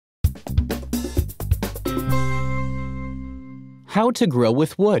How to grill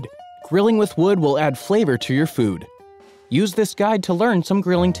with wood. Grilling with wood will add flavor to your food. Use this guide to learn some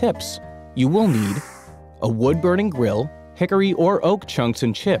grilling tips. You will need a wood-burning grill, hickory or oak chunks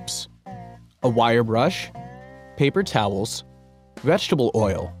and chips, a wire brush, paper towels, vegetable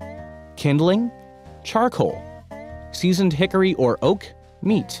oil, kindling, charcoal, seasoned hickory or oak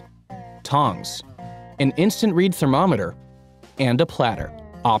meat, tongs, an instant read thermometer, and a platter.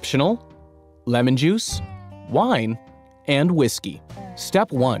 Optional: lemon juice, wine, and whiskey.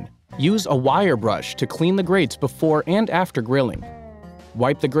 Step 1. Use a wire brush to clean the grates before and after grilling.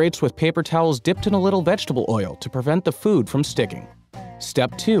 Wipe the grates with paper towels dipped in a little vegetable oil to prevent the food from sticking.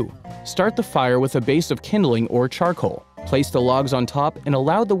 Step 2. Start the fire with a base of kindling or charcoal. Place the logs on top and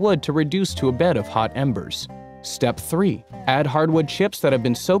allow the wood to reduce to a bed of hot embers. Step 3. Add hardwood chips that have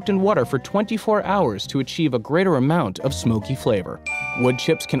been soaked in water for 24 hours to achieve a greater amount of smoky flavor. Wood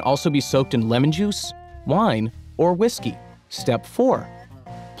chips can also be soaked in lemon juice, wine, or whiskey. Step 4.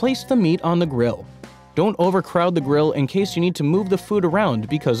 Place the meat on the grill. Don't overcrowd the grill in case you need to move the food around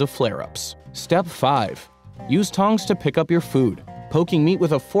because of flare-ups. Step 5. Use tongs to pick up your food. Poking meat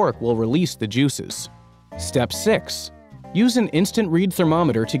with a fork will release the juices. Step 6. Use an instant read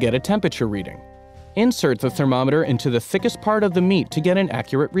thermometer to get a temperature reading. Insert the thermometer into the thickest part of the meat to get an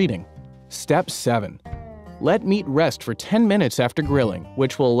accurate reading. Step 7. Let meat rest for 10 minutes after grilling,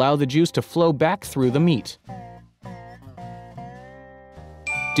 which will allow the juice to flow back through the meat.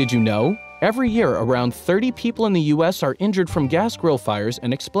 Did you know? Every year, around 30 people in the US are injured from gas grill fires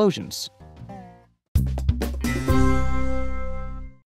and explosions.